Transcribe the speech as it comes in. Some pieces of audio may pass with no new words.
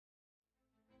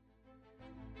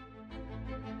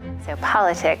So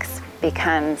politics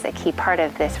becomes a key part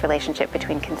of this relationship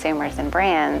between consumers and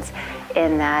brands,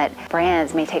 in that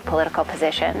brands may take political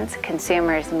positions,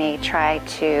 consumers may try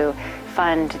to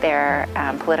fund their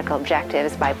political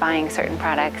objectives by buying certain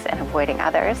products and avoiding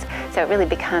others. So it really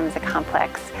becomes a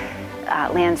complex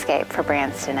landscape for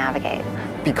brands to navigate.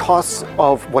 Because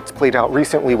of what's played out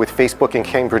recently with Facebook and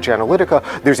Cambridge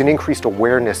Analytica, there's an increased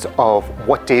awareness of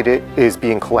what data is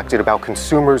being collected about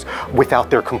consumers without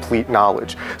their complete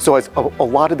knowledge. So as a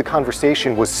lot of the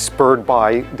conversation was spurred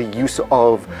by the use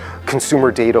of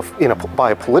consumer data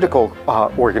by a political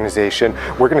organization,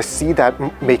 we're going to see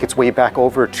that make its way back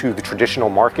over to the traditional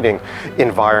marketing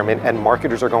environment, and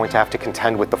marketers are going to have to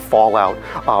contend with the fallout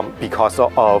because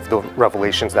of the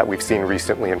revelations that we've seen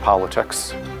recently in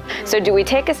politics. So do we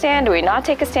take a stand? Do we not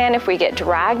take a stand? If we get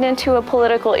dragged into a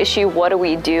political issue, what do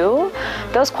we do?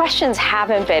 Those questions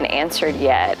haven't been answered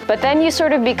yet. But then you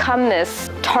sort of become this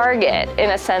target,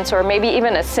 in a sense, or maybe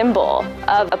even a symbol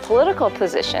of a political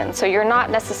position. So you're not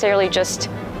necessarily just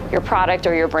your product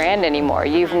or your brand anymore.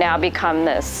 You've now become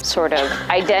this sort of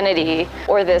identity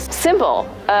or this symbol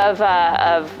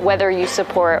of whether you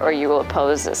support or you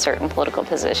oppose a certain political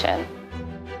position.